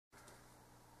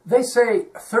They say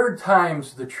third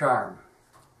time's the charm.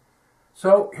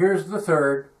 So here's the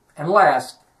third and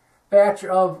last batch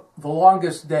of The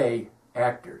Longest Day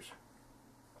actors.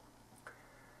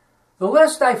 The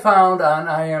list I found on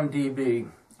IMDb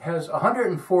has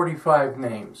 145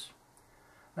 names.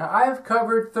 Now, I've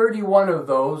covered 31 of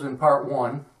those in part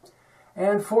 1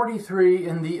 and 43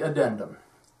 in the addendum,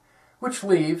 which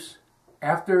leaves,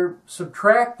 after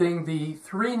subtracting the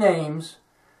 3 names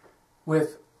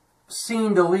with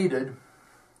scene deleted,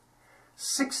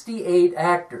 68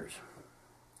 actors.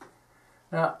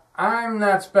 Now, I'm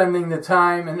not spending the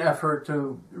time and effort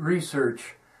to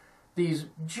research these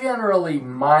generally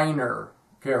minor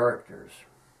characters.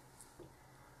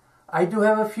 I do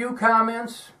have a few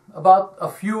comments about a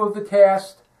few of the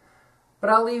cast, but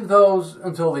I'll leave those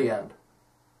until the end.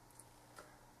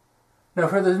 Now,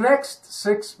 for the next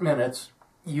 6 minutes,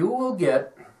 you will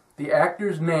get the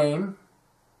actor's name,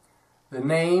 the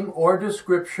name or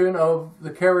description of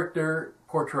the character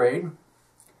portrayed,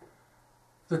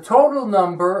 the total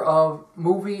number of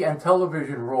movie and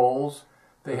television roles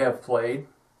they have played,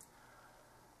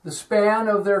 the span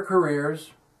of their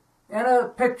careers, and a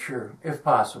picture, if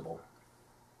possible.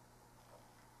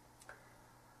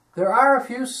 There are a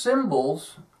few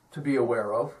symbols to be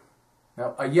aware of.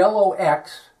 Now, a yellow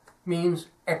X means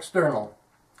external.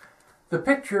 The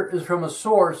picture is from a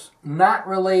source not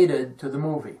related to the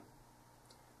movie,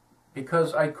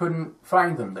 because I couldn't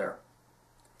find them there.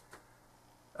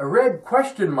 A red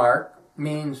question mark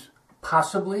means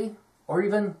possibly or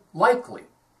even likely.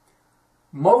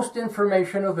 Most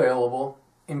information available,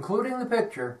 including the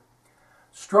picture,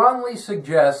 strongly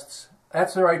suggests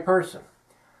that's the right person,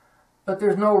 but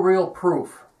there's no real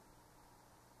proof.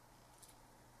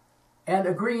 And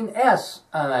a green S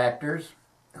on actors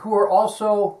who are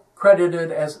also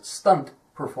credited as stunt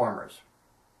performers.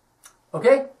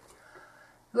 Okay?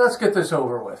 Let's get this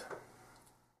over with.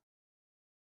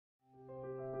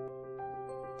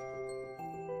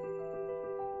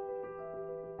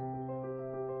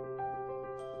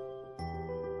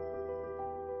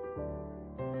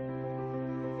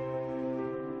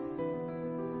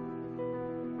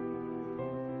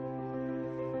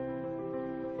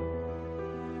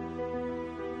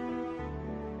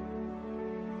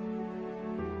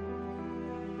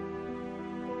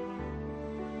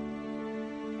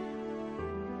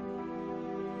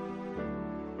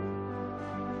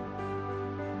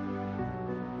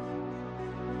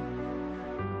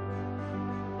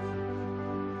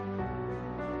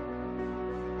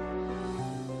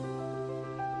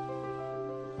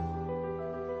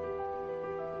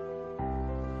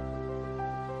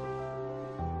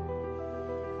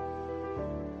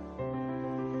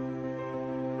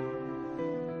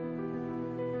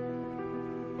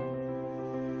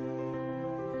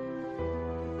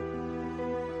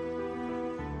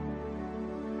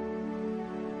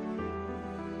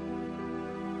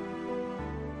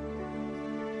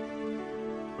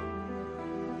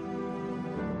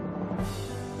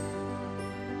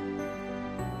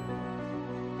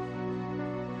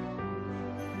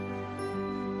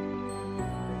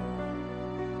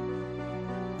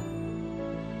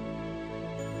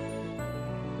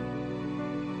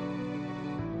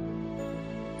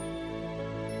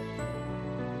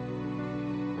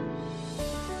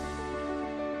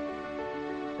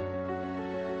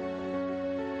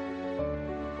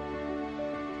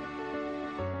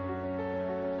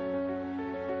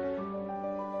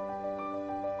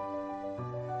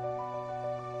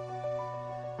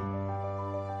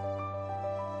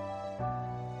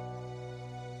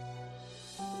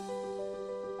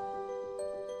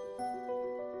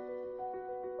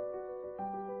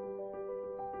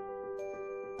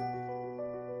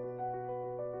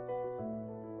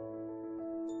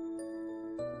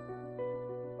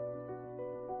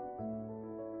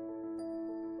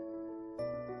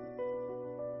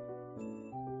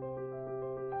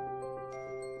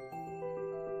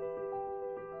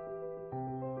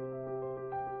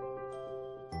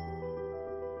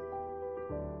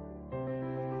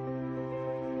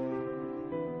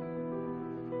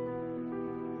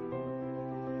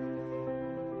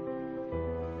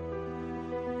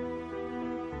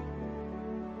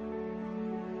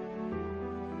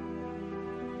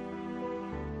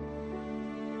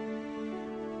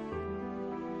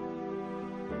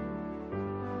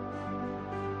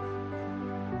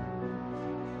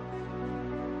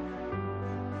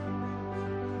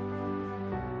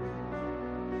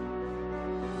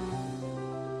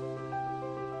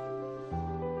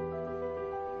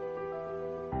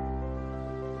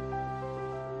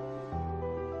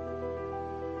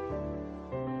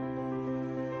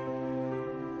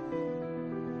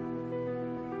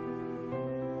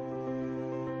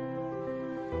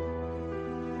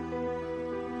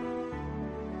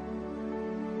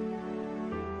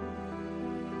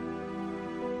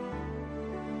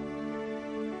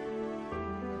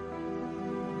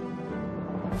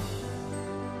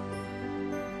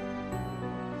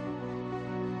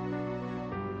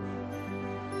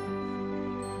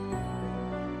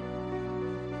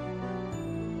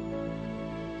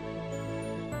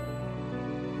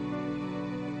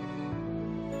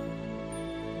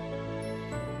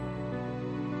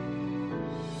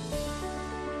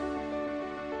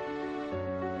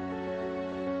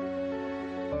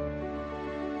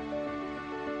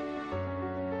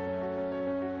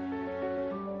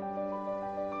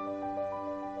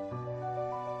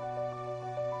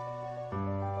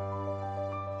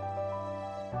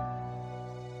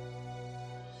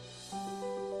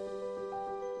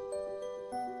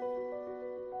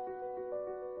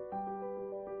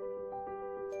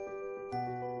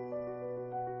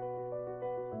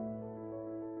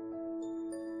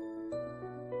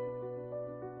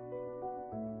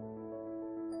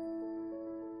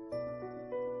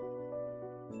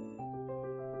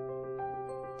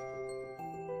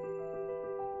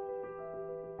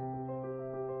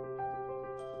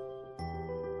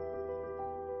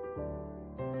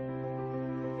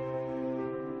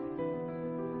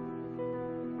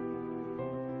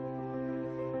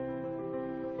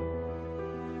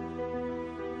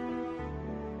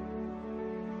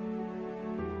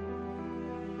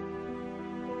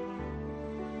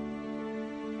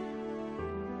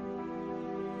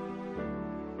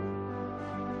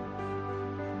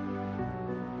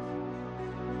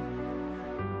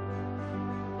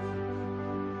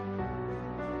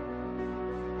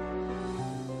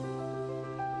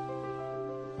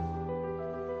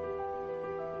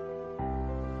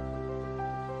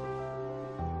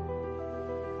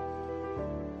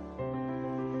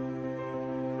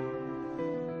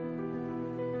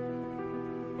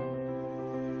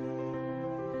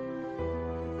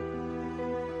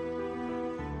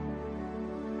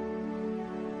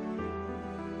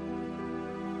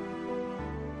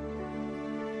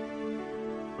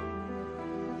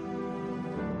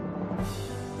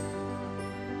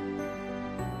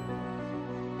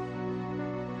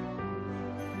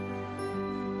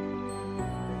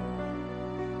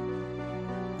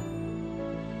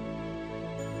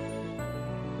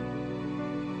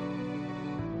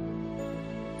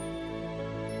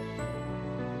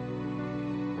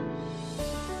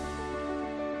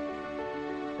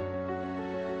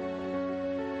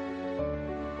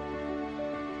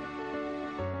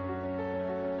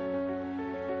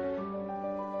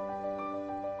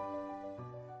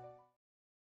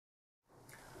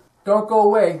 don't go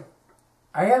away.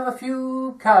 I have a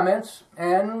few comments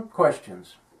and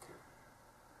questions.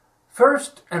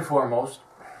 First and foremost,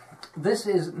 this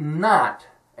is not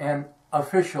an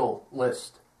official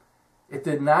list. It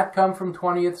did not come from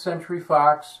 20th Century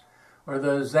Fox or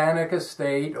the Zanuck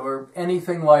Estate or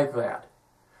anything like that.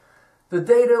 The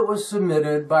data was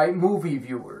submitted by movie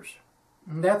viewers.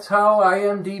 And that's how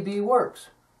IMDb works.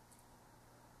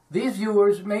 These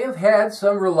viewers may have had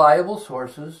some reliable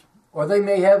sources, or they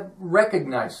may have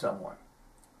recognized someone.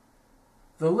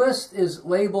 The list is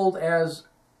labeled as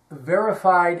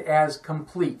verified as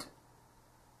complete.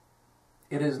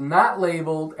 It is not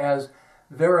labeled as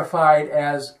verified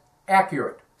as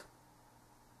accurate.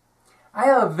 I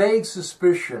have a vague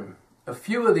suspicion a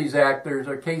few of these actors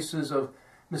are cases of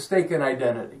mistaken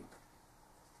identity.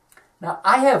 Now,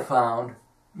 I have found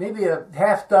maybe a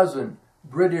half dozen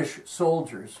British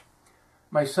soldiers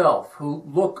myself who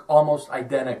look almost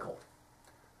identical.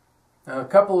 A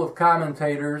couple of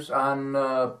commentators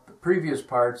on previous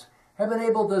parts have been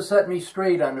able to set me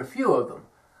straight on a few of them,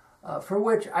 for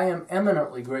which I am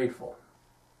eminently grateful.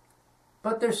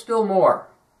 But there's still more,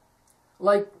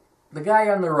 like the guy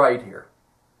on the right here.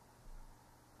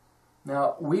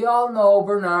 Now, we all know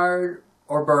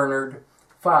Bernard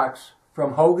Fox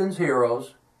from Hogan's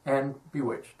Heroes and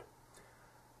Bewitched.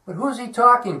 But who's he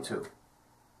talking to?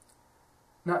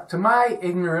 Now, to my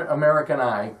ignorant American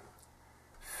eye,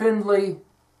 Findlay,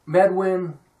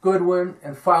 Medwin, Goodwin,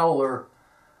 and Fowler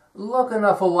look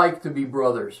enough alike to be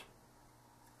brothers,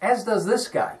 as does this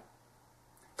guy.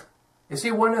 Is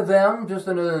he one of them, just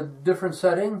in a different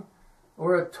setting,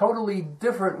 or a totally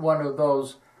different one of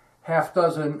those half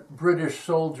dozen British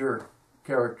soldier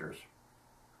characters?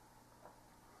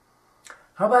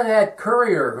 How about that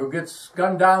courier who gets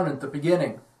gunned down at the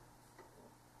beginning?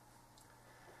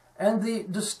 And the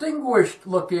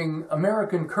distinguished-looking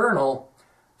American colonel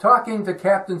talking to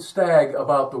Captain Stagg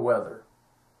about the weather?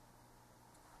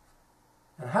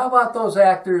 And how about those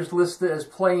actors listed as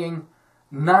playing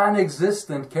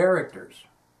non-existent characters?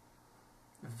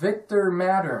 Victor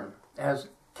Mattern as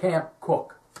Camp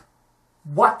Cook.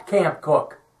 What Camp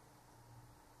Cook?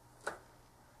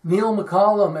 Neil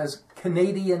McCallum as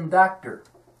Canadian Doctor.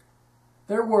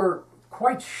 There were,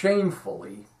 quite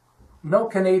shamefully, no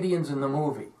Canadians in the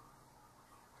movie.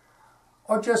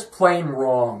 Or just plain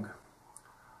wrong.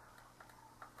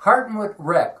 Hartmut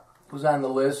Reck was on the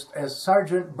list as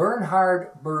Sergeant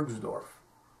Bernhard Bergsdorf,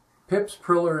 Pips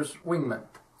Priller's wingman.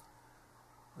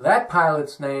 That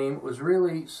pilot's name was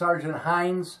really Sergeant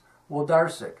Heinz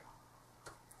Wodarczyk.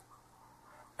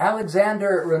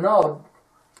 Alexander Renaud,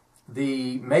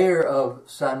 the mayor of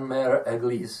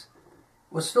Sainte-Mère-Église,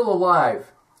 was still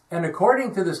alive, and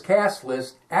according to this cast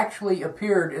list, actually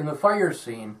appeared in the fire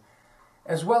scene,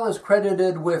 as well as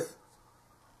credited with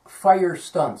fire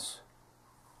stunts.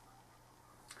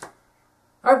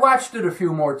 I watched it a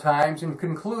few more times and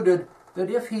concluded that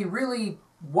if he really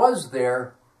was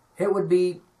there, it would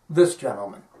be this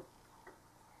gentleman.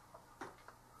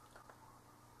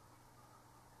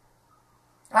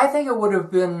 I think it would have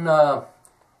been an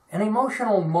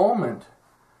emotional moment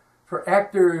for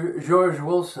actor George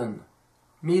Wilson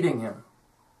meeting him.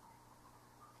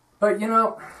 But, you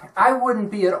know, I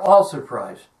wouldn't be at all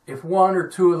surprised if one or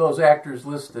two of those actors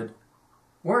listed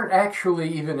weren't actually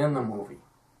even in the movie.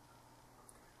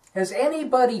 Has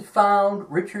anybody found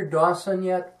Richard Dawson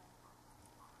yet?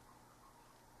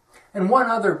 And one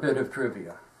other bit of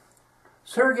trivia.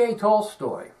 Sergei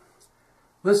Tolstoy,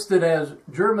 listed as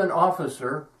German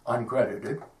officer,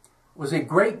 uncredited, was a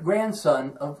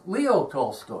great-grandson of Leo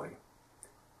Tolstoy.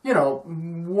 You know,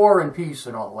 War and Peace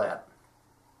and all that.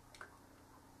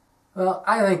 Well,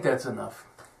 I think that's enough.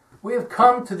 We have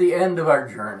come to the end of our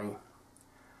journey.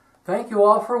 Thank you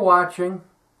all for watching.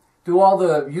 Do all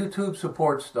the YouTube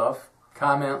support stuff.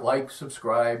 Comment, like,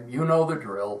 subscribe. You know the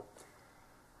drill.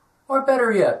 Or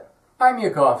better yet, buy me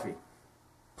a coffee.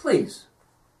 Please.